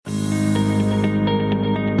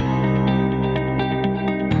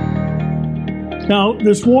Now,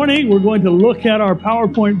 this morning, we're going to look at our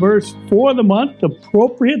PowerPoint verse for the month,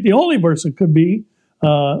 the only verse it could be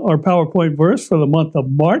our PowerPoint verse for the month of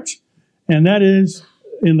March, and that is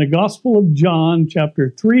in the Gospel of John, chapter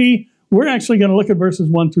 3. We're actually going to look at verses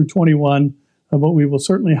 1 through 21, but we will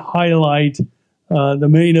certainly highlight the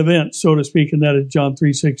main event, so to speak, and that is John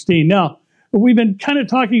 3:16. Now, we've been kind of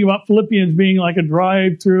talking about Philippians being like a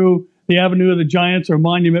drive through the Avenue of the Giants or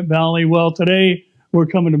Monument Valley. Well, today we're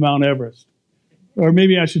coming to Mount Everest. Or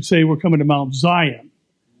maybe I should say we're coming to Mount Zion.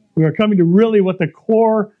 We are coming to really what the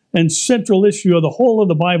core and central issue of the whole of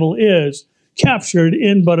the Bible is, captured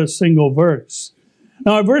in but a single verse.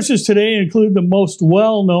 Now, our verses today include the most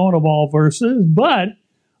well-known of all verses, but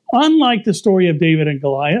unlike the story of David and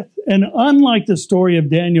Goliath, and unlike the story of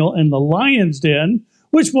Daniel and the lion's den,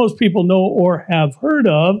 which most people know or have heard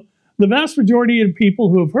of, the vast majority of people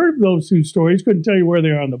who have heard those two stories couldn't tell you where they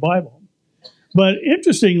are in the Bible. But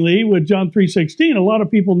interestingly, with John 3:16, a lot of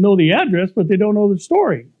people know the address, but they don't know the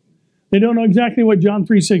story. They don't know exactly what John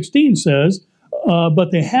 3:16 says,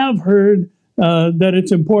 but they have heard that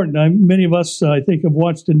it's important. Many of us, I think, have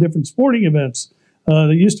watched in different sporting events.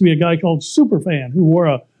 There used to be a guy called Superfan who wore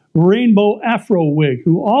a rainbow afro wig,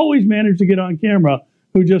 who always managed to get on camera,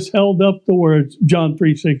 who just held up the words John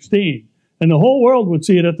 3:16. And the whole world would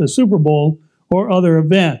see it at the Super Bowl or other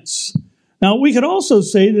events. Now, we could also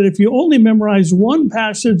say that if you only memorize one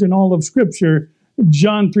passage in all of Scripture,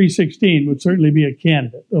 John 3:16 would certainly be a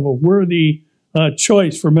candidate of a worthy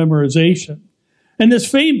choice for memorization. And this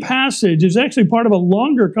famed passage is actually part of a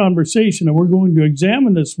longer conversation that we're going to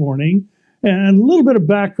examine this morning, and a little bit of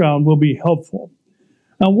background will be helpful.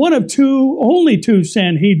 Now, one of only two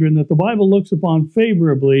Sanhedrin that the Bible looks upon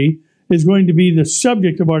favorably is going to be the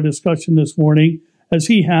subject of our discussion this morning as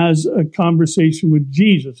he has a conversation with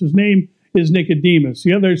Jesus. His name is Nicodemus.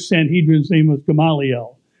 The other Sanhedrin's name was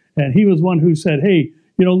Gamaliel. And he was one who said, hey,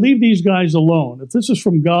 leave these guys alone. If this is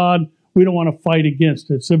from God, we don't want to fight against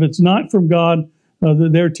it. So if it's not from God,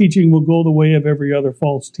 their teaching will go the way of every other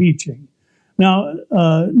false teaching. Now,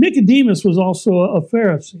 Nicodemus was also a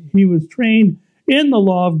Pharisee. He was trained in the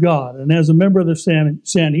law of God. And as a member of the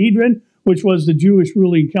Sanhedrin, which was the Jewish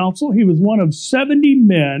ruling council, he was one of 70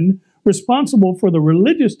 men responsible for the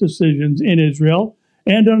religious decisions in Israel.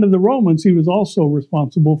 And under the Romans, he was also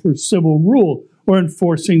responsible for civil rule or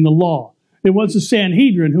enforcing the law. It was the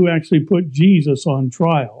Sanhedrin who actually put Jesus on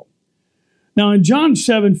trial. Now, in John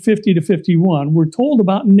 7:50-51, we're told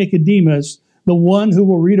about Nicodemus, the one who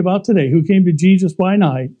we'll read about today, who came to Jesus by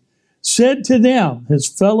night, said to them, his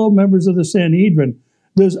fellow members of the Sanhedrin,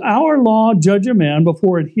 does our law judge a man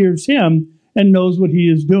before it hears him and knows what he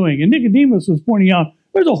is doing? And Nicodemus was pointing out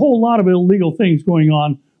there's a whole lot of illegal things going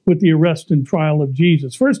on with the arrest and trial of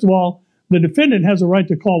Jesus. First of all, the defendant has a right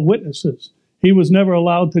to call witnesses. He was never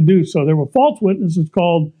allowed to do so. There were false witnesses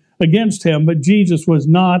called against him, but Jesus was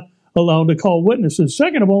not allowed to call witnesses.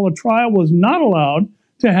 Second of all, a trial was not allowed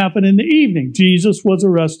to happen in the evening. Jesus was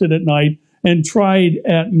arrested at night and tried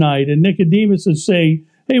at night. And Nicodemus is saying,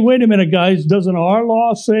 hey, wait a minute, guys, doesn't our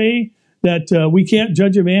law say that we can't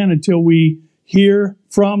judge a man until we hear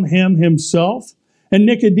from him himself? And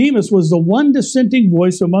Nicodemus was the one dissenting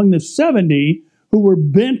voice among the 70 who were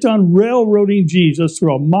bent on railroading Jesus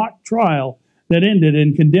through a mock trial that ended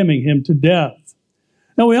in condemning him to death.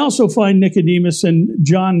 Now, we also find Nicodemus in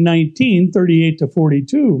John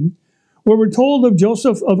 19:38-42, where we're told of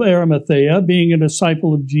Joseph of Arimathea being a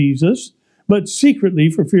disciple of Jesus, but secretly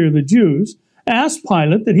for fear of the Jews, asked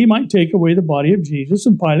Pilate that he might take away the body of Jesus,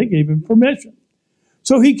 and Pilate gave him permission.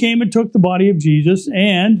 So he came and took the body of Jesus,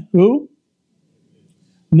 and who?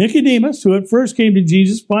 Nicodemus, who at first came to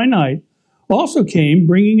Jesus by night, also came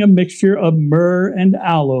bringing a mixture of myrrh and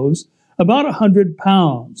aloes, about 100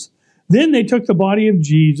 pounds. Then they took the body of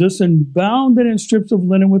Jesus and bound it in strips of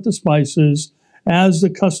linen with the spices, as the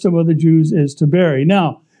custom of the Jews is to bury.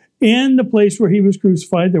 Now, in the place where he was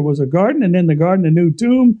crucified, there was a garden, and in the garden a new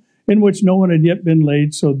tomb in which no one had yet been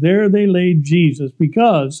laid. So there they laid Jesus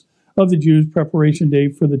because of the Jews' preparation day,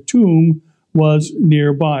 for the tomb was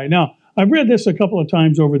nearby. Now, I've read this a couple of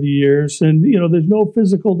times over the years, and, there's no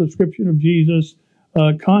physical description of Jesus,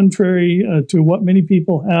 contrary to what many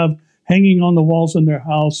people have hanging on the walls in their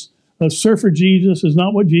house. A surfer Jesus is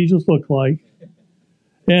not what Jesus looked like.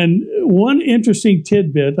 And one interesting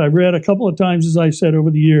tidbit I've read a couple of times, as I said,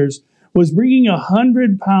 over the years, was bringing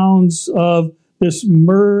 100 pounds of this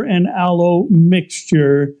myrrh and aloe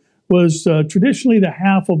mixture was traditionally the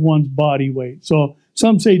half of one's body weight. So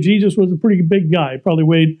some say Jesus was a pretty big guy, probably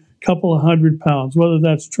weighed couple of 100 pounds. Whether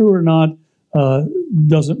that's true or not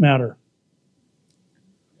doesn't matter.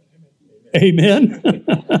 Amen.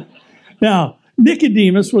 Now,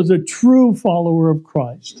 Nicodemus was a true follower of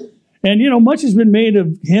Christ. And, much has been made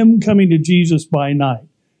of him coming to Jesus by night.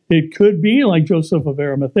 It could be like Joseph of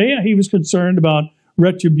Arimathea. He was concerned about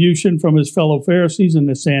retribution from his fellow Pharisees in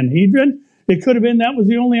the Sanhedrin. It could have been that was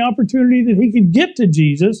the only opportunity that he could get to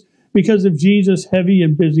Jesus because of Jesus' heavy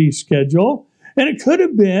and busy schedule. And it could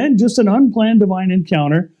have been just an unplanned divine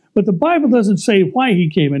encounter. But the Bible doesn't say why he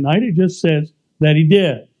came at night. It just says that he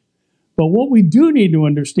did. But what we do need to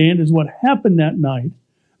understand is what happened that night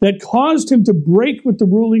that caused him to break with the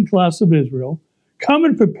ruling class of Israel, come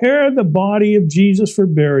and prepare the body of Jesus for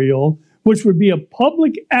burial, which would be a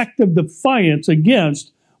public act of defiance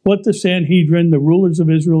against what the Sanhedrin, the rulers of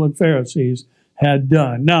Israel and Pharisees, had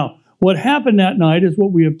done. Now, what happened that night is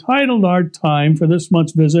what we have titled our time for this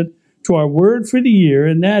month's visit to our word for the year,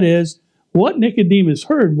 and that is, what Nicodemus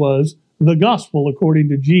heard was the gospel according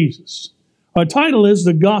to Jesus. Our title is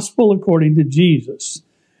The Gospel According to Jesus.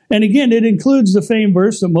 And again, it includes the famed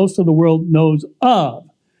verse that most of the world knows of.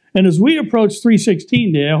 And as we approach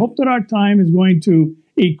 316 Day, I hope that our time is going to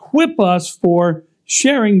equip us for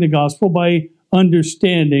sharing the gospel by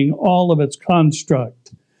understanding all of its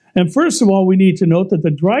construct. And first of all, we need to note that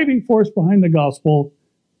the driving force behind the gospel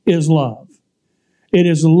is love. It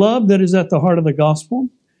is love that is at the heart of the gospel.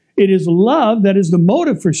 It is love that is the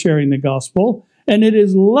motive for sharing the gospel. And it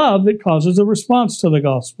is love that causes a response to the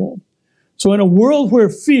gospel. So in a world where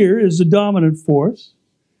fear is the dominant force,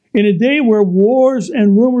 in a day where wars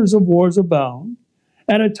and rumors of wars abound,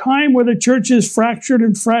 at a time where the church is fractured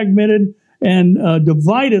and fragmented and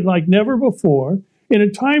divided like never before, in a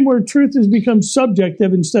time where truth has become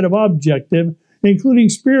subjective instead of objective, including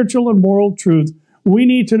spiritual and moral truth, we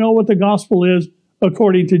need to know what the gospel is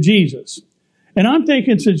according to Jesus. And I'm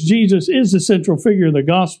thinking since Jesus is the central figure of the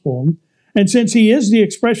gospel, and since he is the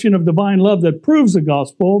expression of divine love that proves the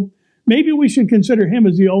gospel, maybe we should consider him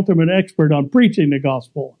as the ultimate expert on preaching the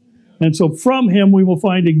gospel. And so from him, we will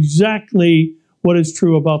find exactly what is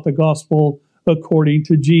true about the gospel according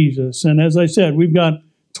to Jesus. And as I said, we've got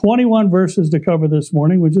 21 verses to cover this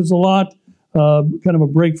morning, which is a lot, kind of a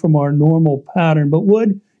break from our normal pattern. But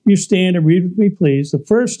would you stand and read with me, please, the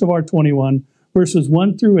first of our 21, verses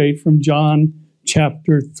 1 through 8 from John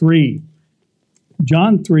chapter 3.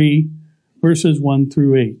 John 3, verses 1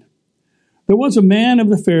 through 8. There was a man of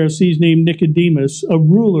the Pharisees named Nicodemus, a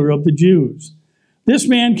ruler of the Jews. This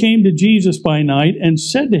man came to Jesus by night and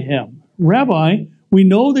said to him, Rabbi, we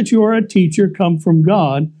know that you are a teacher come from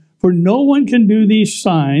God, for no one can do these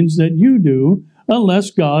signs that you do unless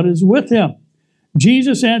God is with him.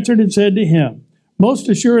 Jesus answered and said to him, Most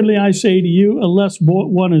assuredly I say to you, unless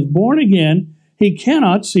one is born again, he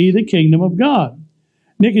cannot see the kingdom of God.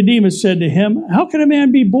 Nicodemus said to him, How can a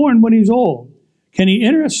man be born when he's old? Can he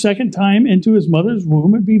enter a second time into his mother's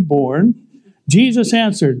womb and be born? Jesus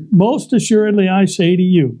answered, Most assuredly I say to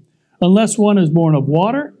you, unless one is born of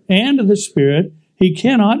water and of the Spirit, he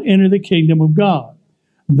cannot enter the kingdom of God.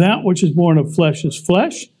 That which is born of flesh is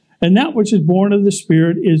flesh, and that which is born of the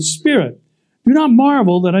Spirit is spirit. Do not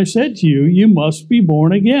marvel that I said to you, you must be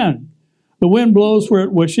born again. The wind blows where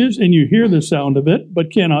it wishes, and you hear the sound of it,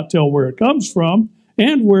 but cannot tell where it comes from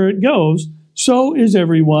and where it goes. So is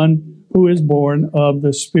everyone who is born of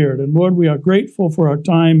the Spirit. And Lord, we are grateful for our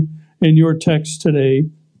time in your text today.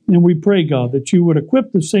 And we pray, God, that you would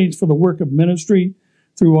equip the saints for the work of ministry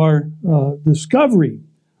through our discovery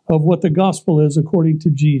of what the gospel is according to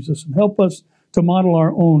Jesus, and help us to model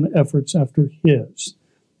our own efforts after his.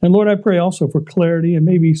 And Lord, I pray also for clarity and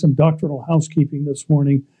maybe some doctrinal housekeeping this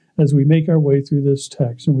morning as we make our way through this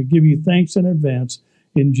text. And we give you thanks in advance.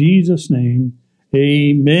 In Jesus' name,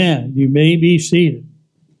 amen. You may be seated.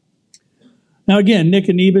 Now again,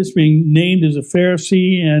 Nicodemus being named as a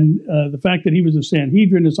Pharisee, and the fact that he was a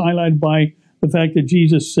Sanhedrin is highlighted by the fact that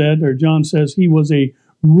Jesus said, or John says, he was a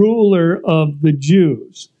ruler of the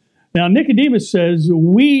Jews. Now Nicodemus says,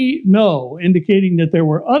 we know, indicating that there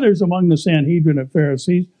were others among the Sanhedrin of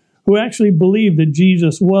Pharisees who actually believed that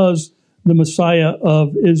Jesus was the Messiah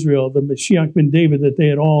of Israel, the Mashiach ben David that they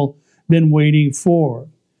had all been waiting for.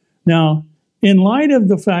 Now, in light of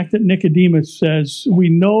the fact that Nicodemus says, we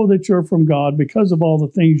know that you're from God because of all the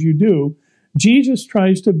things you do, Jesus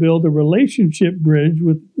tries to build a relationship bridge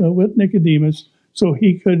with Nicodemus so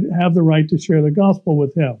he could have the right to share the gospel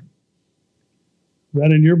with him. Is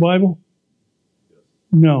that in your Bible?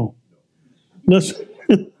 No. Listen.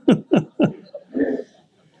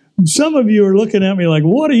 Some of you are looking at me like,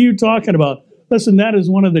 what are you talking about? Listen, that is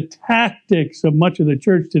one of the tactics of much of the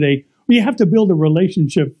church today. You have to build a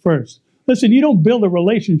relationship first. Listen, you don't build a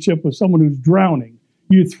relationship with someone who's drowning.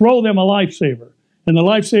 You throw them a lifesaver, and the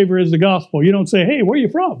lifesaver is the gospel. You don't say, hey, where are you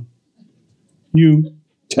from? You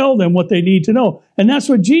tell them what they need to know. And that's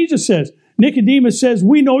what Jesus says. Nicodemus says,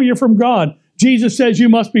 we know you're from God. Jesus says, you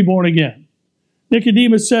must be born again.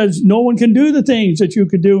 Nicodemus says, no one can do the things that you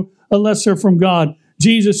could do unless they're from God.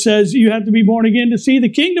 Jesus says, you have to be born again to see the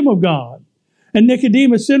kingdom of God. And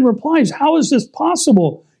Nicodemus then replies, how is this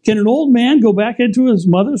possible? Can an old man go back into his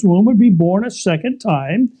mother's womb and be born a second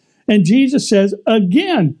time? And Jesus says,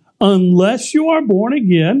 again, unless you are born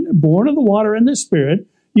again, born of the water and the Spirit,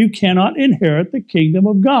 you cannot inherit the kingdom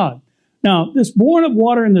of God. Now, this born of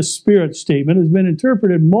water and the Spirit statement has been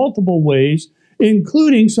interpreted multiple ways,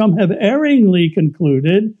 including some have erringly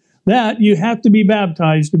concluded that you have to be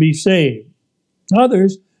baptized to be saved.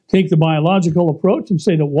 Others take the biological approach and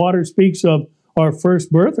say that water speaks of our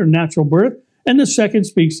first birth or natural birth, and the second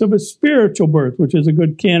speaks of a spiritual birth, which is a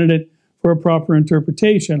good candidate for a proper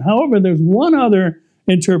interpretation. However, there's one other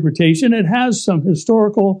interpretation. It has some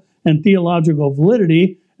historical and theological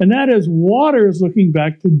validity, and that is water is looking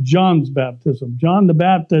back to John's baptism. John the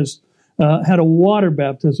Baptist had a water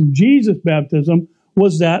baptism. Jesus' baptism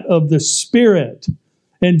was that of the Spirit.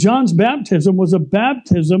 And John's baptism was a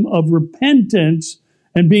baptism of repentance,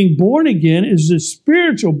 and being born again is the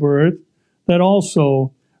spiritual birth that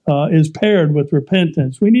also is paired with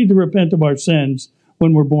repentance. We need to repent of our sins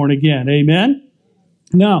when we're born again. Amen?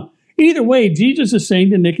 Now, either way, Jesus is saying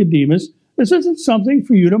to Nicodemus, this isn't something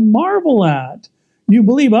for you to marvel at. You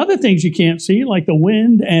believe other things you can't see, like the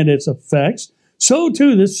wind and its effects. So,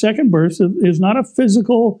 too, this second birth is not a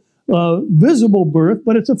physical, visible birth,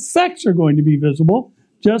 but its effects are going to be visible,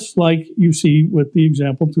 just like you see with the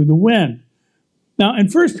example through the wind. Now, in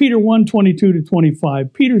 1 Peter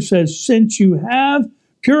 1:22-25, Peter says, since you have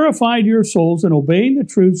purified your souls in obeying the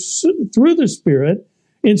truth through the Spirit,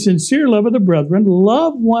 in sincere love of the brethren,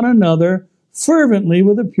 love one another fervently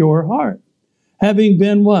with a pure heart, having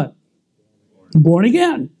been what? Born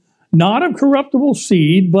again. Not of corruptible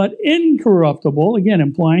seed, but incorruptible, again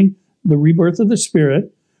implying the rebirth of the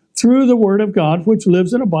Spirit, through the word of God, which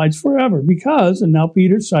lives and abides forever. Because, and now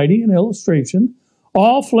Peter's citing an illustration,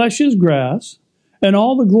 all flesh is grass, and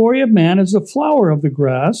all the glory of man is the flower of the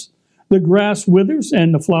grass. The grass withers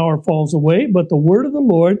and the flower falls away, but the word of the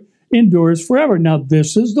Lord endures forever. Now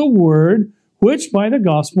this is the word which by the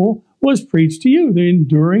gospel was preached to you, the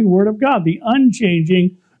enduring word of God, the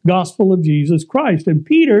unchanging gospel of Jesus Christ. And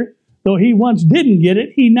Peter, though he once didn't get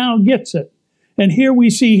it, he now gets it. And here we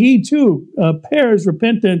see he too pairs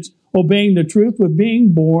repentance, obeying the truth, with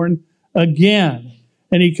being born again.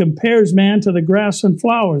 And he compares man to the grass and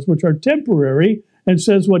flowers, which are temporary, and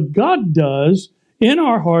says what God does in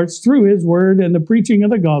our hearts through his word and the preaching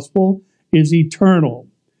of the gospel is eternal.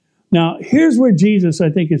 Now, here's where Jesus, I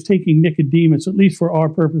think, is taking Nicodemus, at least for our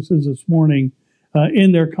purposes this morning,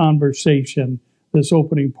 in their conversation, this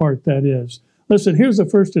opening part that is. Listen, here's the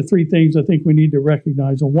first of three things I think we need to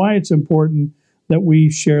recognize and why it's important that we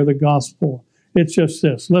share the gospel. It's just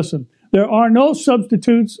this. Listen, there are no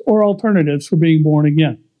substitutes or alternatives for being born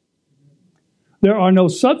again. There are no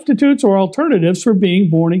substitutes or alternatives for being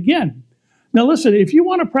born again. Now listen, if you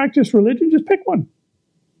want to practice religion, just pick one.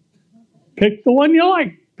 Pick the one you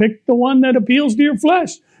like. Pick the one that appeals to your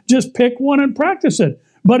flesh. Just pick one and practice it.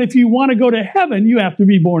 But if you want to go to heaven, you have to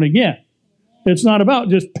be born again. It's not about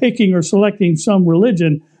just picking or selecting some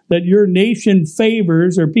religion that your nation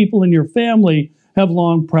favors or people in your family have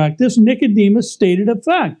long practiced. Nicodemus stated a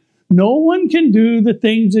fact. No one can do the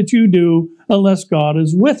things that you do unless God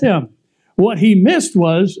is with him. What he missed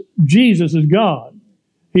was Jesus is God.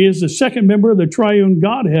 He is the second member of the triune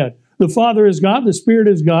Godhead. The Father is God, the Spirit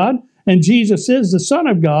is God, and Jesus is the Son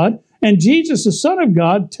of God. And Jesus, the Son of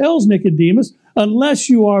God, tells Nicodemus, unless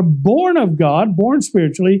you are born of God, born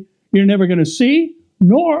spiritually, you're never going to see,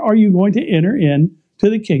 nor are you going to enter into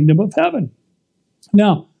the kingdom of heaven.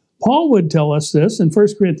 Now, Paul would tell us this in 1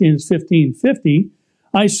 Corinthians 15:50.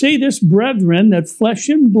 I say this, brethren, that flesh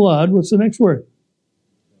and blood, what's the next word?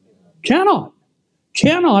 Cannot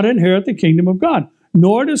inherit the kingdom of God,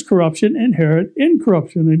 nor does corruption inherit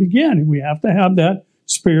incorruption. And again, we have to have that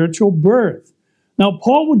spiritual birth. Now,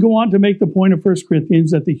 Paul would go on to make the point of 1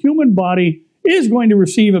 Corinthians that the human body is going to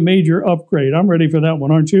receive a major upgrade. I'm ready for that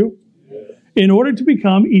one, aren't you? Yes. In order to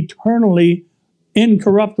become eternally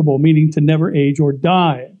incorruptible, meaning to never age or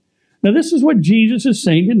die. Now, this is what Jesus is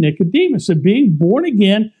saying to Nicodemus, that being born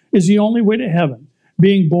again is the only way to heaven.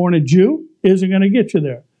 Being born a Jew isn't going to get you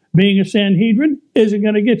there. Being a Sanhedrin isn't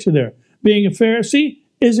going to get you there. Being a Pharisee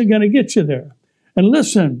isn't going to get you there. And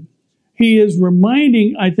listen, he is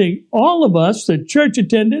reminding, I think, all of us that church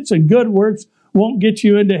attendance and good works won't get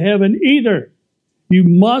you into heaven either. You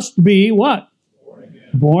must be what? Born again.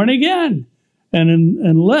 Born again. And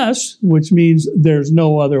unless, which means there's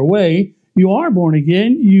no other way, you are born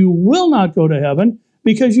again, you will not go to heaven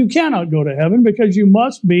because you cannot go to heaven because you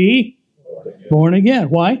must be born again.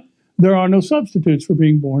 Why? There are no substitutes for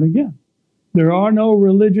being born again. There are no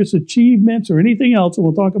religious achievements or anything else, and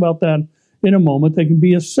we'll talk about that in a moment, that can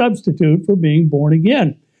be a substitute for being born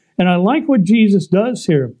again. And I like what Jesus does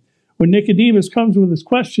here. When Nicodemus comes with his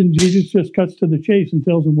question, Jesus just cuts to the chase and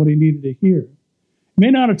tells him what he needed to hear. He may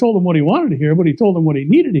not have told him what he wanted to hear, but he told him what he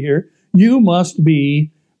needed to hear. You must be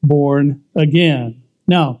born again.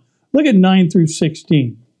 Now, look at 9 through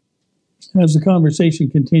 16 as the conversation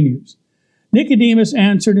continues. Nicodemus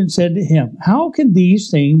answered and said to him, how can these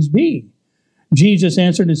things be? Jesus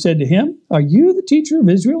answered and said to him, are you the teacher of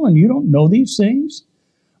Israel and you don't know these things?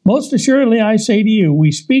 Most assuredly I say to you,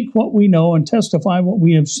 we speak what we know and testify what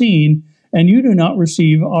we have seen, and you do not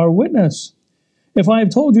receive our witness. If I have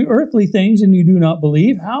told you earthly things and you do not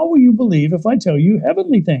believe, how will you believe if I tell you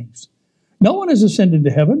heavenly things? No one has ascended to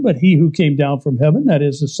heaven but he who came down from heaven, that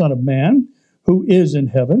is the Son of Man, who is in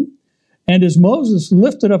heaven. And as Moses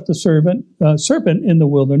lifted up the serpent in the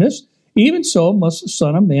wilderness, even so must the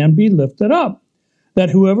Son of Man be lifted up, that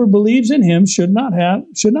whoever believes in him should not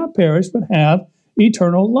perish, but have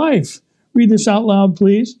eternal life. Read this out loud,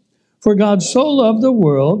 please. For God so loved the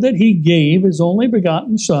world that he gave his only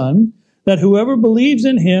begotten Son, that whoever believes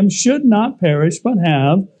in him should not perish, but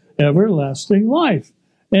have everlasting life.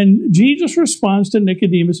 And Jesus responds to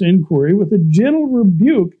Nicodemus' inquiry with a gentle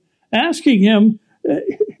rebuke, asking him,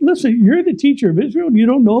 listen, you're the teacher of Israel, you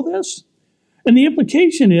don't know this? And the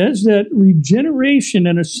implication is that regeneration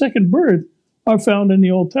and a second birth are found in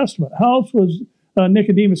the Old Testament. How else was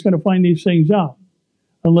Nicodemus going to find these things out?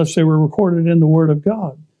 Unless they were recorded in the Word of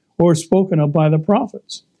God or spoken of by the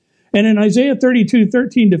prophets. And in Isaiah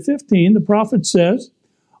 32:13-15, the prophet says,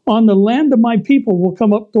 on the land of my people will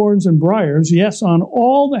come up thorns and briars, yes, on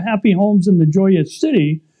all the happy homes in the joyous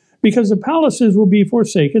city, because the palaces will be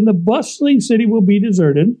forsaken, the bustling city will be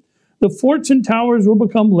deserted, the forts and towers will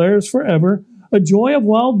become lairs forever, a joy of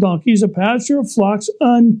wild donkeys, a pasture of flocks,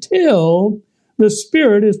 until the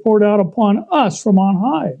Spirit is poured out upon us from on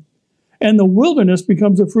high. And the wilderness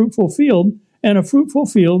becomes a fruitful field, and a fruitful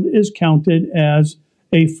field is counted as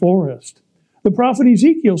a forest. The prophet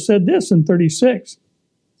Ezekiel said this in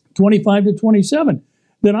 36:25-27,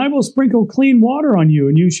 then I will sprinkle clean water on you,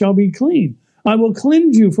 and you shall be clean. I will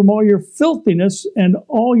cleanse you from all your filthiness and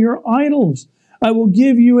all your idols. I will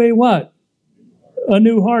give you a what? A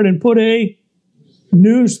new heart, and put a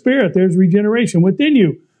new spirit. There's regeneration within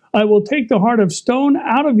you. I will take the heart of stone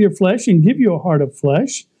out of your flesh and give you a heart of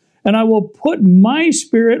flesh. And I will put my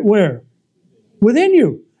spirit where? Within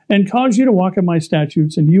you, and cause you to walk in my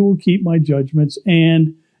statutes, and you will keep my judgments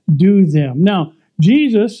and do them. Now,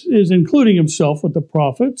 Jesus is including himself with the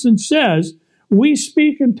prophets and says, we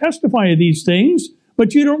speak and testify of these things,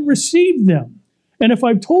 but you don't receive them. And if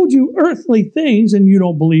I've told you earthly things and you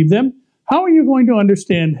don't believe them, how are you going to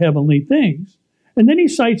understand heavenly things? And then he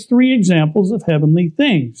cites 3 examples of heavenly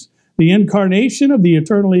things. The incarnation of the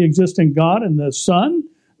eternally existent God and the Son,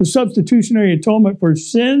 the substitutionary atonement for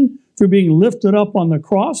sin through being lifted up on the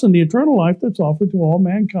cross, and the eternal life that's offered to all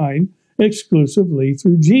mankind exclusively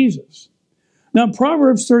through Jesus. Now, in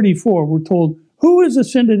Proverbs 34, we're told, who has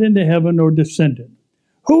ascended into heaven or descended?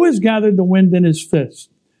 Who has gathered the wind in his fist?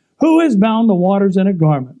 Who has bound the waters in a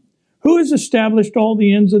garment? Who has established all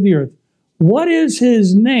the ends of the earth? What is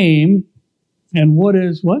his name? And what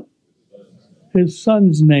is what? His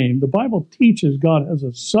Son's name. The Bible teaches God has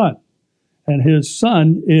a Son, and his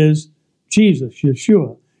Son is Jesus,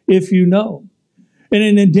 Yeshua, if you know.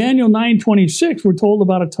 And in Daniel 9:26, we're told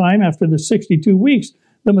about a time after the 62 weeks,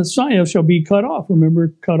 the Messiah shall be cut off.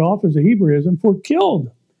 Remember, cut off is a Hebraism for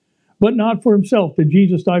killed, but not for himself. Did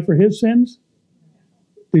Jesus die for his sins?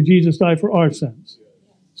 Did Jesus die for our sins?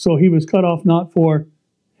 So he was cut off not for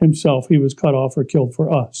himself. He was cut off or killed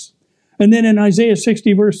for us. And then in Isaiah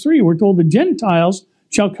 60, verse 3, we're told the Gentiles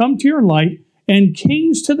shall come to your light and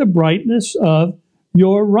kings to the brightness of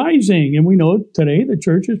your rising. And we know today the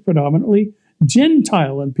church is predominantly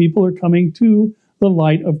Gentile, and people are coming to the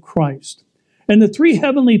light of Christ. And the 3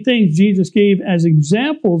 heavenly things Jesus gave as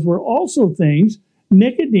examples were also things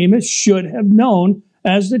Nicodemus should have known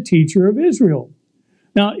as the teacher of Israel.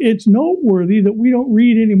 Now, it's noteworthy that we don't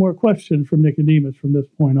read any more questions from Nicodemus from this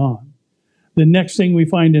point on. The next thing we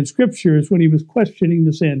find in Scripture is when he was questioning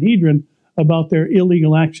the Sanhedrin about their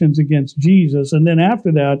illegal actions against Jesus. And then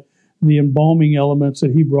after that, the embalming elements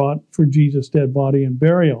that he brought for Jesus' dead body and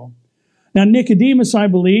burial. Now, Nicodemus, I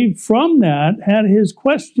believe, from that had his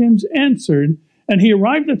questions answered, and he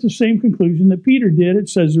arrived at the same conclusion that Peter did at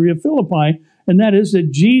Caesarea Philippi, and that is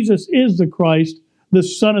that Jesus is the Christ, the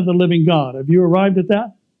Son of the living God. Have you arrived at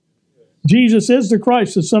that? Jesus is the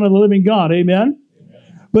Christ, the Son of the living God. Amen?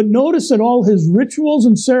 But notice that all his rituals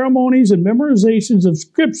and ceremonies and memorizations of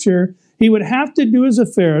Scripture, he would have to do as a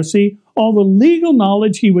Pharisee. All the legal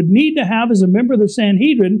knowledge he would need to have as a member of the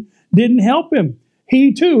Sanhedrin didn't help him.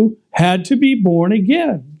 He, too, had to be born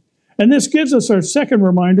again. And this gives us our second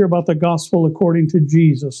reminder about the gospel according to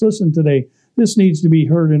Jesus. Listen today, this needs to be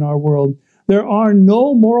heard in our world. There are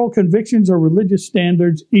no moral convictions or religious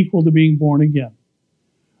standards equal to being born again.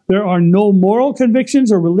 There are no moral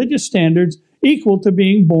convictions or religious standards equal to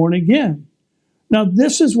being born again. Now,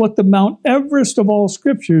 this is what the Mount Everest of all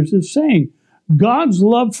scriptures is saying. God's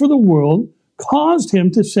love for the world caused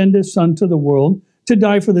him to send his Son to the world to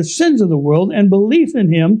die for the sins of the world, and belief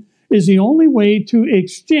in him is the only way to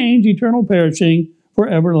exchange eternal perishing for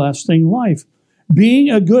everlasting life. Being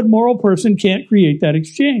a good moral person can't create that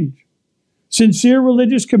exchange. Sincere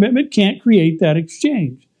religious commitment can't create that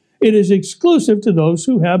exchange. It is exclusive to those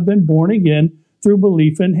who have been born again through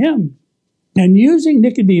belief in him. And using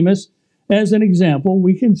Nicodemus as an example,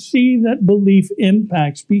 we can see that belief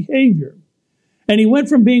impacts behavior. And he went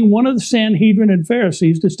from being one of the Sanhedrin and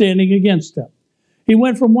Pharisees to standing against them. He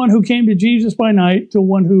went from one who came to Jesus by night to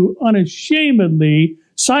one who unashamedly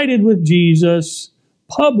sided with Jesus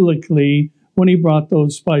publicly when he brought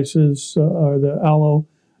those spices, or the aloe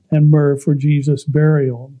and myrrh, for Jesus'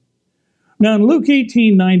 burial. Now in Luke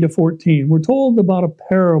 18:9-14, we're told about a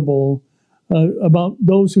parable about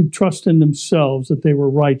those who trust in themselves that they were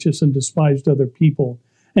righteous and despised other people.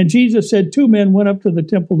 And Jesus said, 2 men went up to the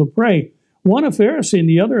temple to pray, one a Pharisee and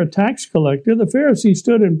the other a tax collector. The Pharisee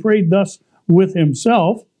stood and prayed thus with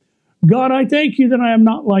himself, God, I thank you that I am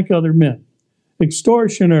not like other men,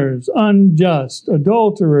 extortioners, unjust,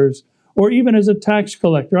 adulterers, or even as a tax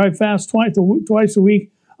collector. I fast twice a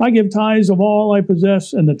week. I give tithes of all I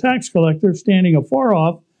possess. And the tax collector, standing afar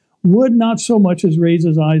off, would not so much as raise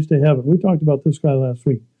his eyes to heaven. We talked about this guy last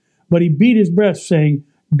week. But he beat his breast, saying,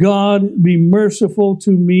 God, be merciful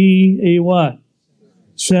to me, a what?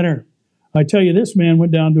 Sinner. I tell you, this man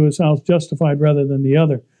went down to his house justified rather than the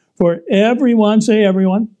other. For everyone, say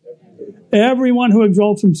everyone, everyone who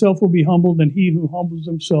exalts himself will be humbled, and he who humbles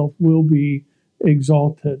himself will be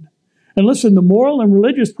exalted. And listen, the moral and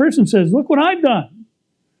religious person says, look what I've done.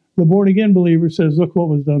 The born-again believer says, look what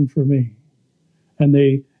was done for me. And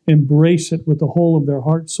they embrace it with the whole of their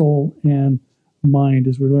heart, soul, and mind,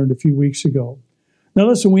 as we learned a few weeks ago. Now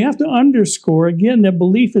listen, we have to underscore again that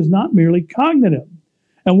belief is not merely cognitive.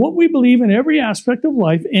 And what we believe in every aspect of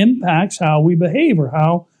life impacts how we behave or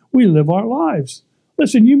how we live our lives.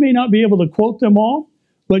 Listen, you may not be able to quote them all,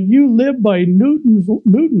 but you live by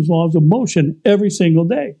Newton's laws of motion every single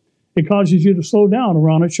day. It causes you to slow down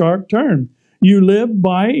around a sharp turn. You live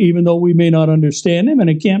by, even though we may not understand them and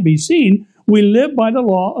it can't be seen, we live by the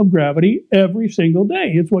law of gravity every single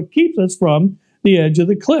day. It's what keeps us from the edge of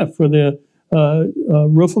the cliff or the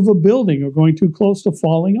roof of a building or going too close to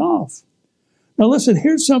falling off. Now listen,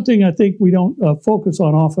 here's something I think we don't focus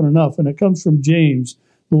on often enough, and it comes from James,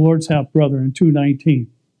 the Lord's half-brother, in 2:19.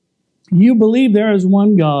 You believe there is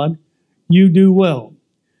one God, you do well.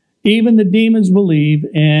 Even the demons believe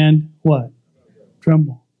and what?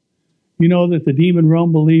 Tremble. You know that the demon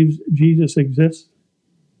realm believes Jesus exists?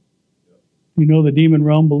 You know the demon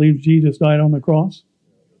realm believes Jesus died on the cross?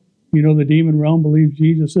 You know the demon realm believes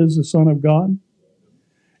Jesus is the Son of God?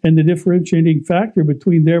 And the differentiating factor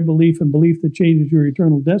between their belief and belief that changes your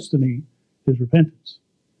eternal destiny is repentance.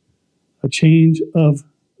 A change of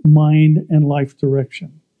mind and life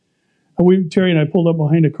direction. Terry and I pulled up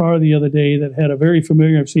behind a car the other day that had a very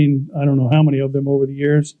familiar, I've seen, I don't know how many of them over the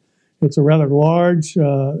years. It's a rather large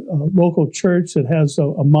local church that has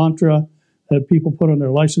a mantra that people put on their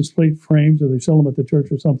license plate frames, or they sell them at the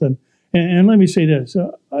church or something. And let me say this,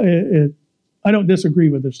 I don't disagree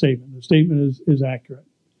with the statement. The statement is accurate,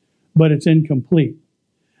 but it's incomplete.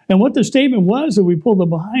 And what the statement was that we pulled up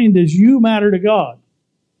behind is, you matter to God.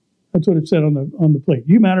 That's what it said on the plate.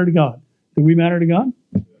 You matter to God. Do we matter to God?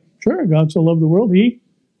 Sure, God so loved the world, he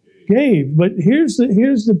gave. But here's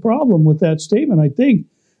the problem with that statement, I think,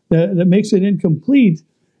 that makes it incomplete,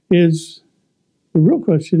 is the real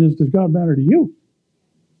question is, does God matter to you?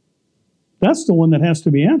 That's the one that has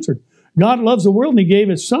to be answered. God loves the world and he gave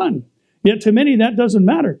his Son. Yet to many that doesn't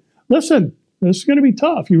matter. Listen, this is going to be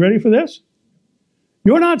tough. You ready for this?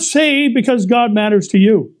 You're not saved because God matters to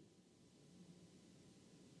you.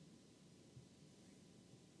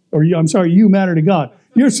 You matter to God.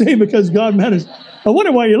 You're saved because God matters. I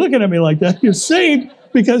wonder why you're looking at me like that. You're saved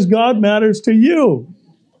because God matters to you.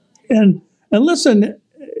 And listen,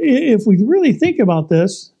 if we really think about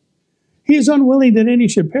this, he is unwilling that any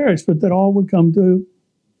should perish, but that all would come to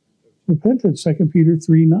repentance, 2 Peter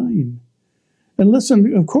 3:9. And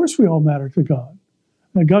listen, of course we all matter to God.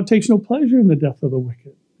 And God takes no pleasure in the death of the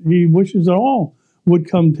wicked. He wishes that all would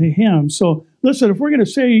come to him. So listen, if we're going to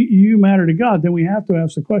say you matter to God, then we have to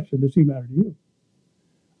ask the question, does he matter to you?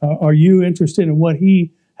 Are you interested in what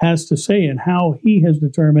he has to say and how he has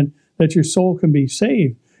determined that your soul can be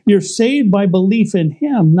saved? You're saved by belief in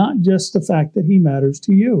him, not just the fact that he matters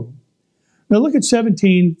to you. Now look at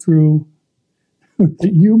 17 through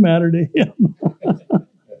you matter to him.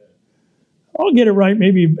 I'll get it right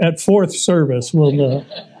maybe at fourth service. We'll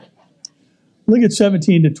look at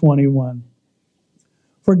 17 to 21.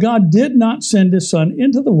 For God did not send his Son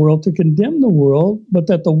into the world to condemn the world, but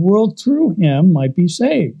that the world through him might be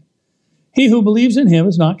saved. He who believes in him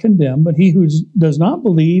is not condemned, but he who does not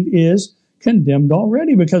believe is condemned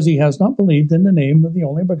already, because he has not believed in the name of the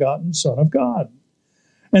only begotten Son of God.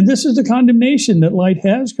 And this is the condemnation, that light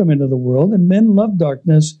has come into the world, and men love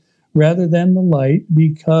darkness rather than the light,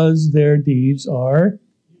 because their deeds are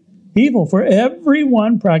evil. For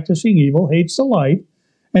everyone practicing evil hates the light,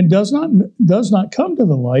 and does not come to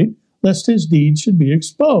the light, lest his deeds should be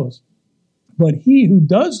exposed. But he who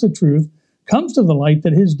does the truth comes to the light,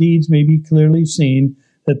 that his deeds may be clearly seen,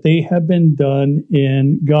 that they have been done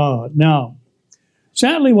in God. Now,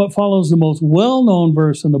 sadly, what follows the most well-known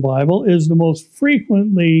verse in the Bible is the most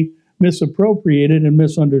frequently misappropriated and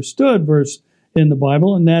misunderstood verse in the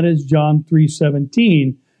Bible, and that is John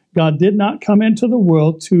 3:17. God did not come into the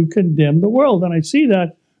world to condemn the world. And I see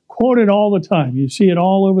that quoted all the time. You see it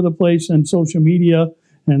all over the place in social media,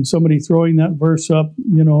 and somebody throwing that verse up,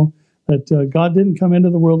 that God didn't come into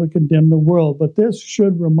the world to condemn the world. But this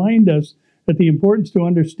should remind us that the importance to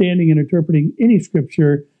understanding and interpreting any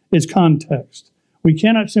scripture is context. We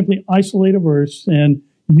cannot simply isolate a verse and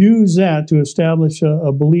use that to establish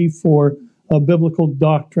a belief for a biblical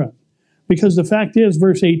doctrine. Because the fact is,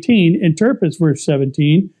 verse 18 interprets verse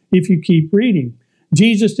 17 if you keep reading.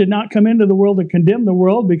 Jesus did not come into the world to condemn the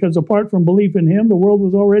world, because apart from belief in him, the world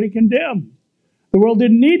was already condemned. The world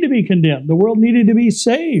didn't need to be condemned. The world needed to be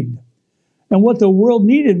saved. And what the world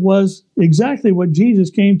needed was exactly what Jesus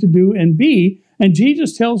came to do and be. And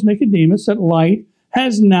Jesus tells Nicodemus that light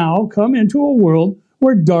has now come into a world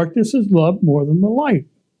where darkness is loved more than the light.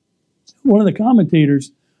 One of the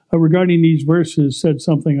commentators regarding these verses said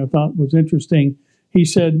something I thought was interesting. He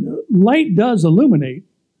said, light does illuminate,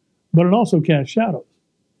 but it also casts shadows.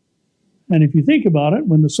 And if you think about it,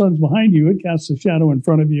 when the sun's behind you, it casts a shadow in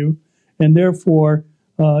front of you. And therefore,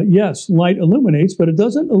 yes, light illuminates, but it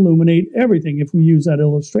doesn't illuminate everything if we use that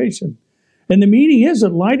illustration. And the meaning is that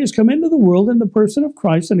light has come into the world in the person of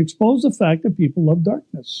Christ and exposed the fact that people love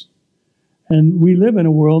darkness. And we live in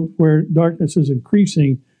a world where darkness is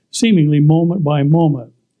increasing seemingly moment by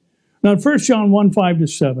moment. Now, in 1 John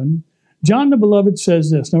 1:5-7, John the Beloved says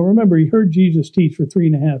this. Now, remember, he heard Jesus teach for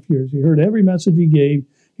 3.5 years. He heard every message he gave.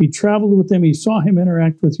 He traveled with him. He saw him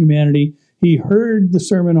interact with humanity. He heard the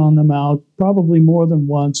Sermon on the Mount probably more than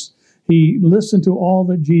once. He listened to all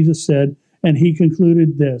that Jesus said, and he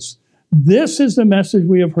concluded this. This is the message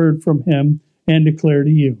we have heard from him and declare to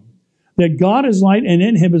you, that God is light, and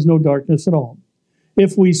in him is no darkness at all.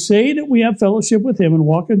 If we say that we have fellowship with him and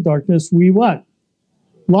walk in darkness, we what?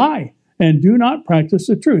 Lie, and do not practice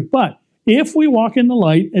the truth. But if we walk in the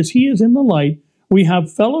light, as he is in the light, we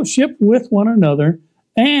have fellowship with one another,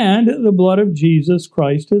 and the blood of Jesus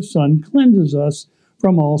Christ, his Son, cleanses us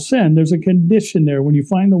from all sin. There's a condition there when you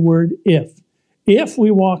find the word if. If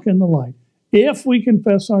we walk in the light, if we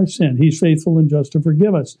confess our sin, he's faithful and just to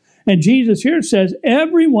forgive us. And Jesus here says,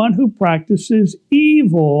 everyone who practices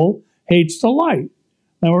evil hates the light.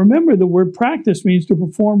 Now remember, the word practice means to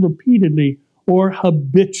perform repeatedly or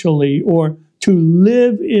habitually, or to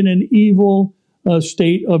live in an evil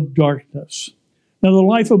state of darkness. Now, the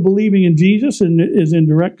life of believing in Jesus is in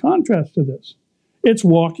direct contrast to this. It's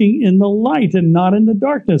walking in the light and not in the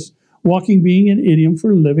darkness. Walking being an idiom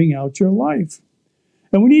for living out your life.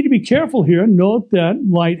 And we need to be careful here and note that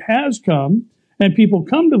light has come, and people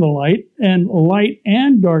come to the light, and light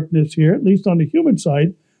and darkness here, at least on the human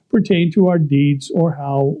side, pertain to our deeds or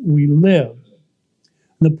how we live.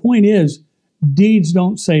 The point is, deeds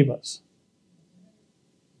don't save us.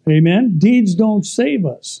 Amen? Deeds don't save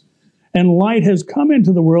us. And light has come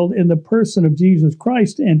into the world in the person of Jesus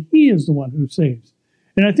Christ, and he is the one who saves.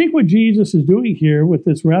 And I think what Jesus is doing here with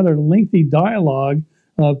this rather lengthy dialogue,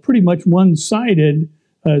 pretty much one-sided,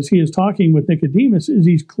 as he is talking with Nicodemus, is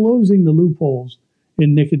he's closing the loopholes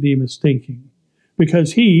in Nicodemus' thinking.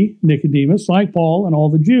 Because he, Nicodemus, like Paul and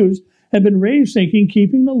all the Jews, had been raised thinking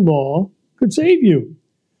keeping the law could save you.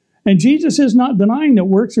 And Jesus is not denying that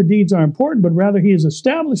works or deeds are important, but rather he is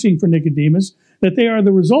establishing for Nicodemus that they are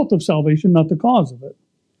the result of salvation, not the cause of it.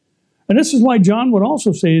 And this is why John would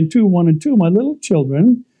also say in 2:1 and 2, my little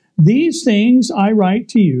children, these things I write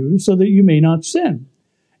to you so that you may not sin.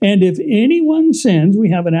 And if anyone sins, we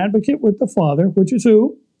have an advocate with the Father, which is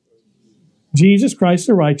who? Jesus Christ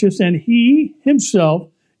the righteous, and he himself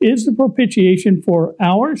is the propitiation for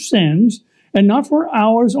our sins, and not for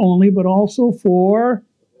ours only, but also for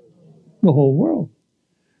the whole world.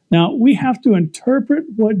 Now, we have to interpret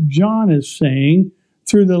what John is saying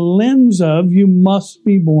through the lens of you must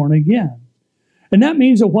be born again. And that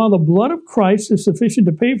means that while the blood of Christ is sufficient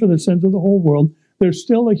to pay for the sins of the whole world, there's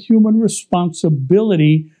still a human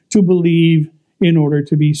responsibility to believe in order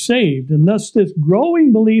to be saved. And thus this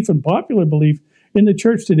growing belief and popular belief in the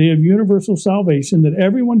church today of universal salvation, that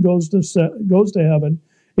everyone goes to heaven,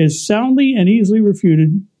 is soundly and easily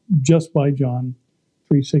refuted just by John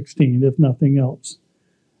 3:16, if nothing else.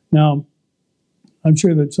 Now, I'm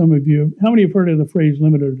sure that some of you, how many have heard of the phrase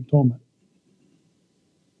limited atonement?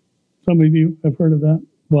 Some of you have heard of that?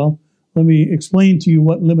 Well, let me explain to you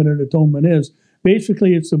what limited atonement is.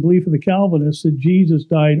 Basically, it's the belief of the Calvinists that Jesus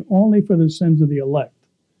died only for the sins of the elect.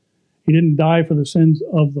 He didn't die for the sins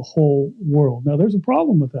of the whole world. Now, there's a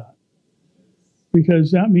problem with that,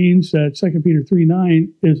 because that means that 2 Peter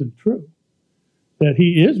 3:9 isn't true, that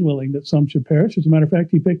he is willing that some should perish. As a matter of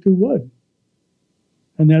fact, he picked who would.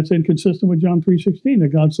 And that's inconsistent with John 3:16, that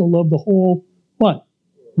God so loved the whole, what?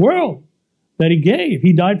 World, that he gave.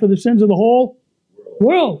 He died for the sins of the whole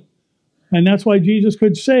world. And that's why Jesus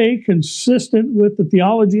could say, consistent with the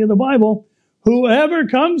theology of the Bible, whoever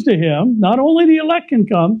comes to him, not only the elect can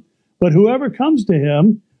come, but whoever comes to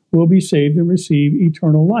him will be saved and receive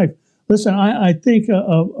eternal life. Listen, I think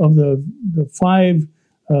of the five,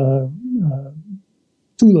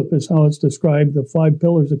 tulip is how it's described, the 5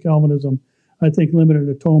 pillars of Calvinism. I think limited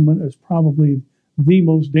atonement is probably the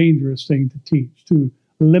most dangerous thing to teach. To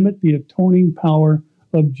limit the atoning power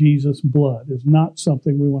of Jesus' blood is not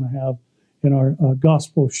something we want to have in our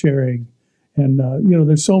gospel sharing. And,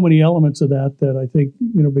 there's so many elements of that I think,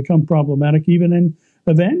 become problematic even in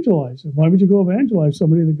evangelizing. Why would you go evangelize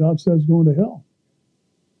somebody that God says is going to hell?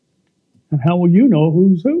 And how will you know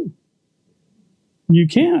who's who? You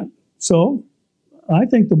can't. So I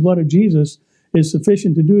think the blood of Jesus is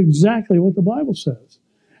sufficient to do exactly what the Bible says.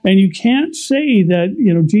 And you can't say that,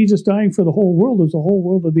 Jesus dying for the whole world is the whole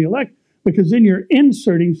world of the elect, because then you're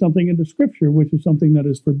inserting something into Scripture, which is something that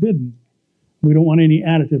is forbidden. We don't want any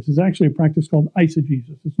additives. It's actually a practice called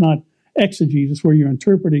eisegesis. It's not exegesis, where you're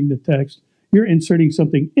interpreting the text. You're inserting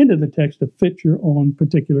something into the text to fit your own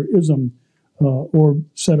particular ism or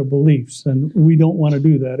set of beliefs. And we don't want to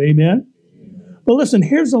do that. Amen? But listen,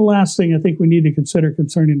 here's the last thing I think we need to consider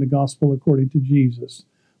concerning the gospel according to Jesus.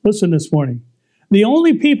 Listen this morning. The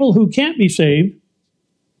only people who can't be saved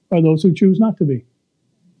are those who choose not to be.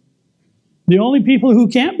 The only people who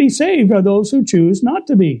can't be saved are those who choose not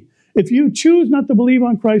to be. If you choose not to believe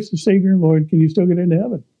on Christ as Savior and Lord, can you still get into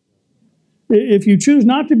heaven? If you choose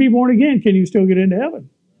not to be born again, can you still get into heaven?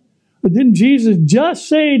 But didn't Jesus just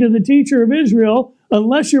say to the teacher of Israel,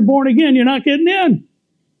 unless you're born again, you're not getting in?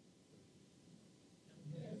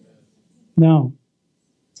 Now,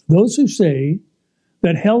 those who say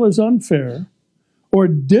that hell is unfair or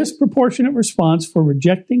disproportionate response for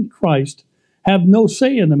rejecting Christ have no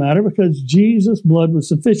say in the matter, because Jesus' blood was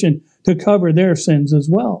sufficient to cover their sins as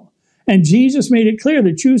well. And Jesus made it clear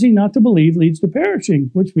that choosing not to believe leads to perishing,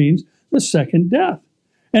 which means the second death.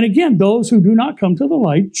 And again, those who do not come to the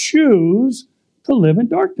light choose to live in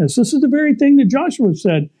darkness. This is the very thing that Joshua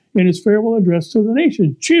said in his farewell address to the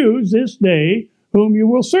nation. Choose this day whom you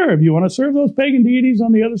will serve. You want to serve those pagan deities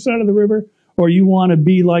on the other side of the river, or you want to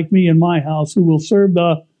be like me in my house who will serve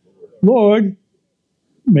the Lord?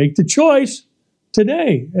 Make the choice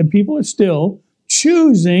today. And people are still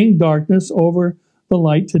choosing darkness over the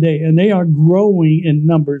light today. And they are growing in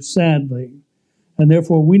numbers, sadly. And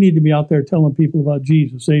therefore, we need to be out there telling people about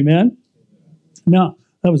Jesus. Amen? Now,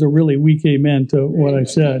 that was a really weak amen to what I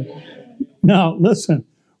said. Now, listen.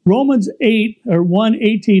 Romans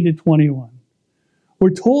 1:18 to 21. We're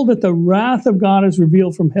told that the wrath of God is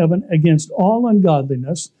revealed from heaven against all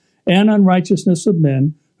ungodliness and unrighteousness of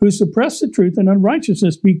men who suppress the truth and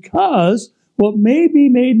unrighteousness, because what may be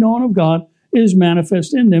made known of God is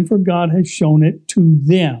manifest in them, for God has shown it to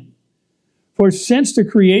them. For since the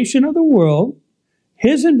creation of the world,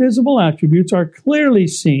 his invisible attributes are clearly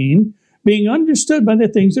seen, being understood by the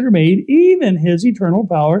things that are made, even his eternal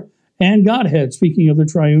power and Godhead, speaking of the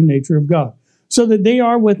triune nature of God, so that they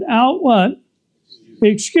are without what?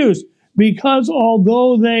 Excuse. Because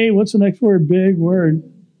although they, what's the next word? Big word.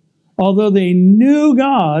 Although they knew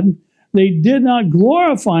God, they did not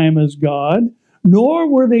glorify him as God, nor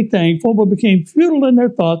were they thankful, but became futile in their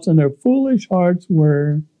thoughts, and their foolish hearts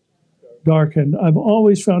were darkened. I've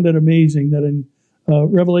always found it amazing that in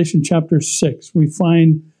Revelation chapter 6, we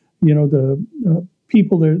find, the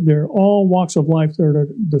people, they're all walks of life that are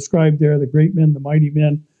described there, the great men, the mighty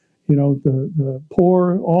men, the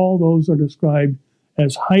poor, all those are described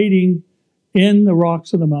as hiding in the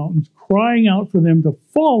rocks of the mountains, crying out for them to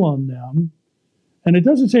fall on them. And it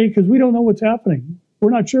doesn't say, because we don't know what's happening.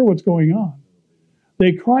 We're not sure what's going on.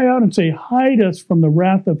 They cry out and say, hide us from the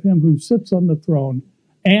wrath of him who sits on the throne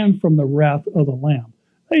and from the wrath of the Lamb.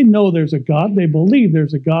 They know there's a God. They believe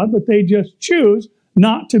there's a God, but they just choose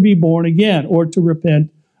not to be born again or to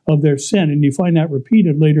repent of their sin. And you find that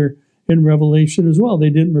repeated later in Revelation as well. They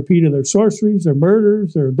didn't repent of their sorceries, their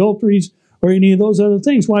murders, their adulteries, or any of those other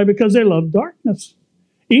things. Why? Because they love darkness.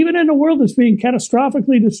 Even in a world that's being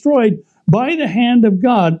catastrophically destroyed by the hand of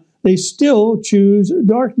God, they still choose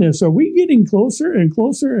darkness. Are we getting closer and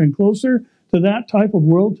closer and closer to that type of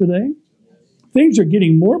world today? Things are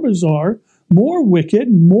getting more bizarre, more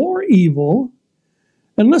wicked, more evil.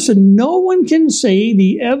 And listen, no one can say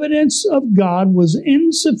the evidence of God was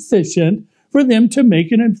insufficient for them to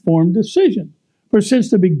make an informed decision. For since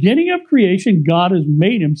the beginning of creation, God has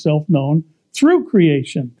made himself known through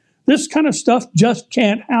creation. This kind of stuff just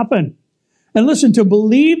can't happen. And listen, to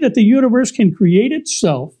believe that the universe can create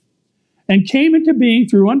itself and came into being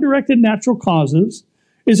through undirected natural causes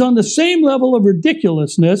is on the same level of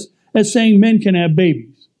ridiculousness as saying men can have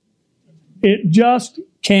babies. It just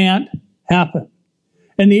can't happen.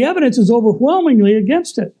 And the evidence is overwhelmingly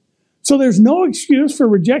against it. So there's no excuse for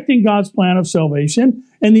rejecting God's plan of salvation.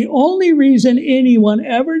 And the only reason anyone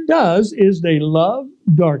ever does is they love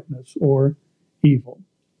darkness or evil.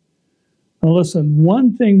 Now listen,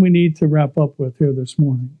 one thing we need to wrap up with here this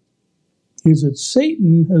morning is that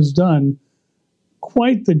Satan has done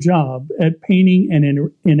quite the job at painting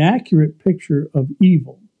an inaccurate picture of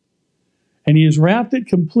evil. And he has wrapped it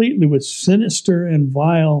completely with sinister and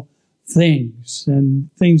vile things, and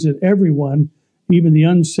things that everyone, even the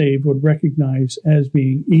unsaved, would recognize as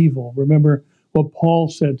being evil. Remember what Paul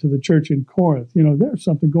said to the church in Corinth. There's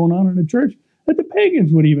something going on in the church that the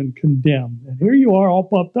pagans would even condemn. And here you are all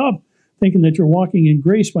puffed up, thinking that you're walking in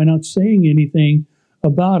grace by not saying anything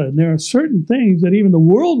about it. And there are certain things that even the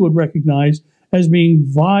world would recognize as being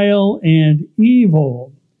vile and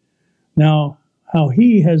evil. Now, how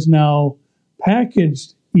he has now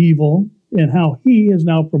packaged evil and how he has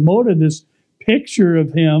now promoted this picture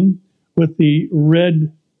of him with the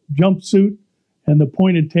red jumpsuit and the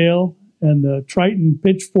pointed tail and the Triton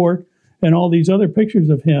pitchfork and all these other pictures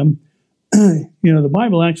of him. The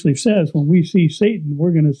Bible actually says when we see Satan,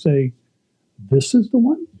 we're going to say, this is the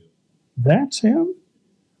one? That's him?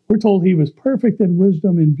 We're told he was perfect in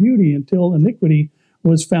wisdom and beauty until iniquity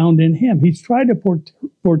was found in him. He's tried to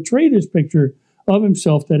portray this picture of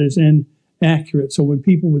himself that is inaccurate. So when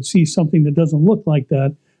people would see something that doesn't look like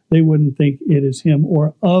that, they wouldn't think it is him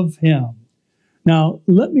or of him. Now,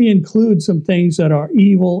 let me include some things that are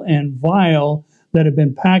evil and vile that have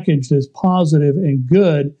been packaged as positive and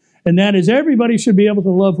good, and that is everybody should be able to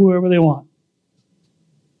love whoever they want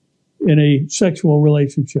in a sexual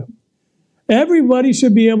relationship. Everybody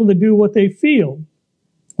should be able to do what they feel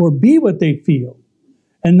or be what they feel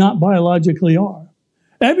and not biologically are.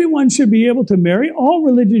 Everyone should be able to marry. All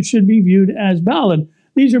religions should be viewed as valid.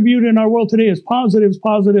 These are viewed in our world today as positives,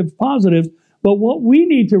 positives, positives. But what we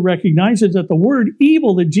need to recognize is that the word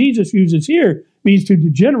evil that Jesus uses here means to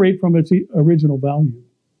degenerate from its original value.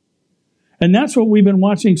 And that's what we've been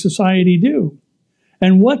watching society do.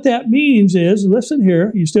 And what that means is, listen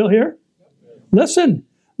here, you still here? Listen,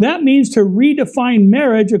 that means to redefine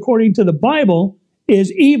marriage according to the Bible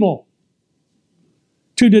is evil.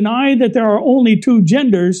 To deny that there are only two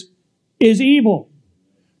genders is evil.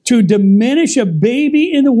 To diminish a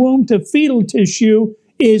baby in the womb to fetal tissue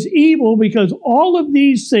is evil because all of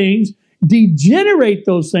these things degenerate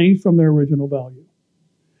those things from their original value.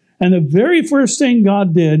 And the very first thing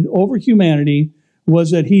God did over humanity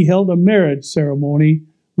was that he held a marriage ceremony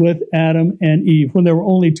with Adam and Eve when there were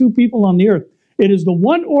only two people on the earth. It is the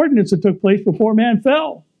one ordinance that took place before man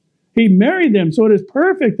fell. He married them, so it is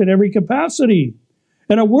perfect in every capacity.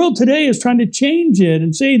 And our world today is trying to change it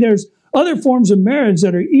and say there's other forms of marriage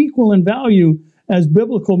that are equal in value as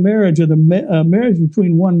biblical marriage, or the marriage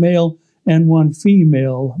between one male and one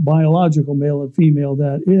female, biological male and female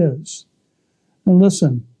that is. And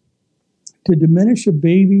listen, to diminish a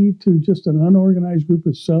baby to just an unorganized group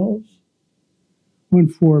of cells, when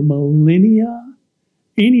for millennia,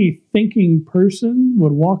 any thinking person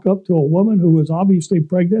would walk up to a woman who was obviously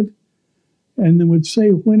pregnant and then would say,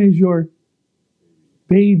 when is your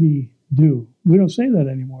baby due? We don't say that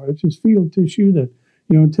anymore. It's just fetal tissue that,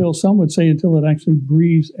 until some would say until it actually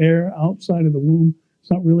breathes air outside of the womb,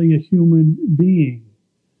 it's not really a human being.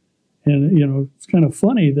 And, it's kind of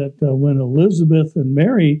funny that when Elizabeth and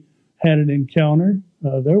Mary had an encounter,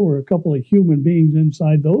 there were a couple of human beings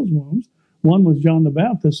inside those wombs. One was John the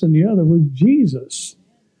Baptist and the other was Jesus.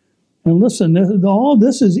 And listen, all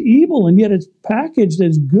this is evil, and yet it's packaged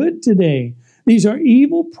as good today. These are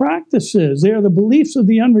evil practices. They are the beliefs of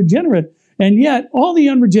the unregenerate, and yet all the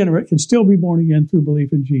unregenerate can still be born again through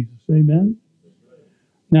belief in Jesus. Amen?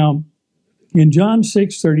 Now, in John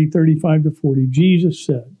 6:30, 35 to 40, Jesus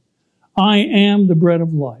said, I am the bread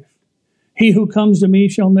of life. He who comes to me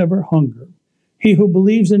shall never hunger. He who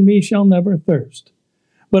believes in me shall never thirst.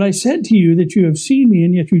 But I said to you that you have seen me,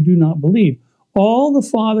 and yet you do not believe. All the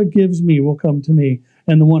Father gives me will come to me,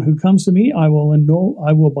 and the one who comes to me I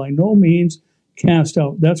will by no means cast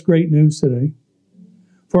out. That's great news today.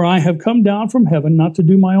 For I have come down from heaven not to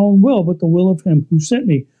do my own will, but the will of him who sent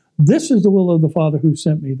me. This is the will of the Father who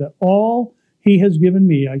sent me, that all he has given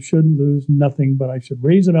me I should lose nothing, but I should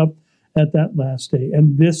raise it up at that last day.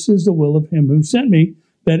 And this is the will of him who sent me,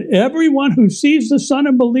 that everyone who sees the Son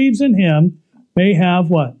and believes in him may have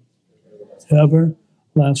what?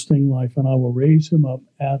 Everlasting life, and I will raise him up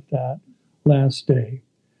at that last day.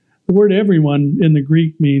 The word everyone in the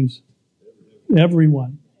Greek means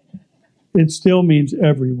everyone. It still means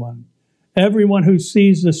everyone. Everyone who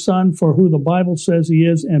sees the Son for who the Bible says he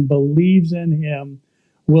is and believes in him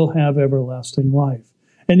will have everlasting life.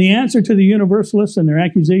 And the answer to the universalists and their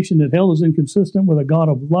accusation that hell is inconsistent with a God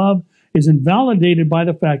of love is invalidated by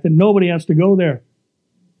the fact that nobody has to go there.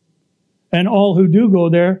 And all who do go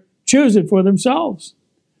there choose it for themselves.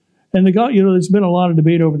 And there's been a lot of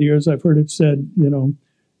debate over the years. I've heard it said,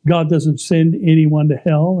 God doesn't send anyone to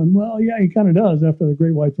hell. And well, yeah, he kind of does after the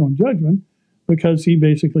great white throne judgment, because he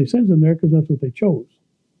basically sends them there because that's what they chose.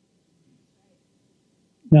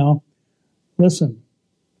 Now, listen,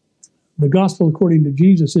 the gospel according to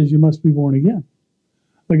Jesus is you must be born again.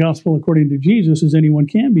 The gospel according to Jesus is anyone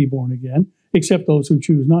can be born again, except those who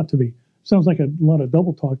choose not to be. Sounds like a lot of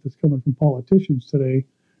double talk that's coming from politicians today.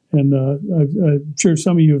 And I'm sure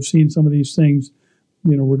some of you have seen some of these things,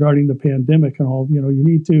 regarding the pandemic and all. You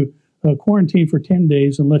need to quarantine for 10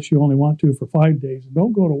 days unless you only want to for 5 days. And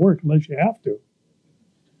don't go to work unless you have to.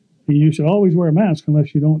 You should always wear a mask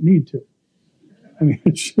unless you don't need to. I mean,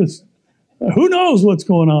 it's just, who knows what's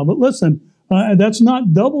going on? But listen, that's not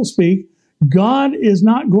doublespeak. God is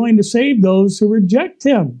not going to save those who reject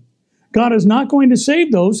him. God is not going to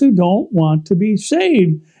save those who don't want to be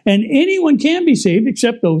saved. And anyone can be saved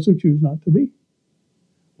except those who choose not to be.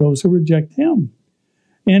 Those who reject him.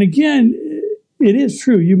 And again, it is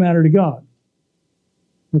true, you matter to God.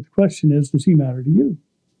 But the question is, does he matter to you?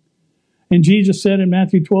 And Jesus said in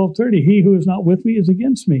Matthew 12:30, he who is not with me is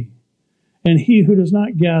against me. And he who does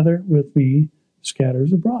not gather with me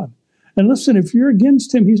scatters abroad. And listen, if you're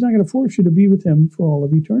against him, he's not going to force you to be with him for all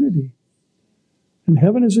of eternity. And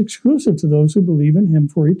heaven is exclusive to those who believe in him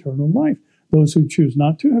for eternal life. Those who choose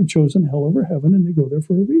not to have chosen hell over heaven, and they go there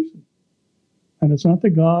for a reason. And it's not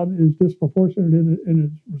that God is disproportionate in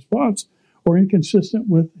his response or inconsistent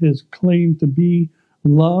with his claim to be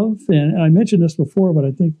love. And I mentioned this before, but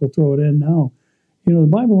I think we'll throw it in now. The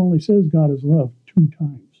Bible only says God is love 2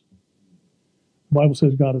 times. The Bible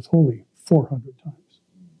says God is holy 400 times.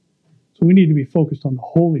 So we need to be focused on the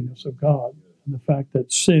holiness of God and the fact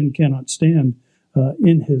that sin cannot stand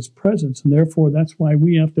in his presence. And therefore, that's why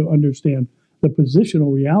we have to understand the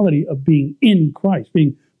positional reality of being in Christ.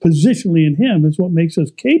 Being positionally in him is what makes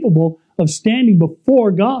us capable of standing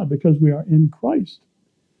before God, because we are in Christ.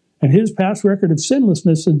 And his past record of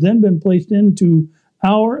sinlessness has then been placed into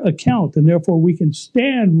our account, and therefore we can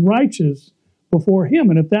stand righteous before him.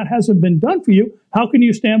 And if that hasn't been done for you, how can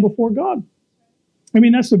you stand before God? I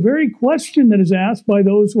mean, that's the very question that is asked by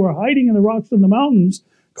those who are hiding in the rocks and the mountains,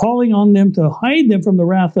 calling on them to hide them from the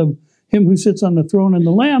wrath of him who sits on the throne and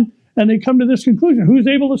the Lamb. And they come to this conclusion: who's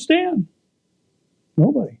able to stand?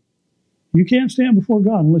 Nobody. You can't stand before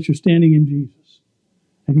God unless you're standing in Jesus.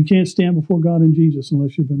 And you can't stand before God in Jesus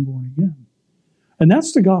unless you've been born again. And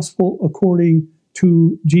that's the gospel according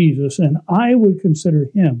to Jesus. And I would consider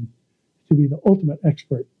him to be the ultimate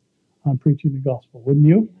expert on preaching the gospel. Wouldn't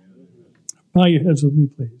you? Bow your heads with me,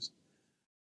 please.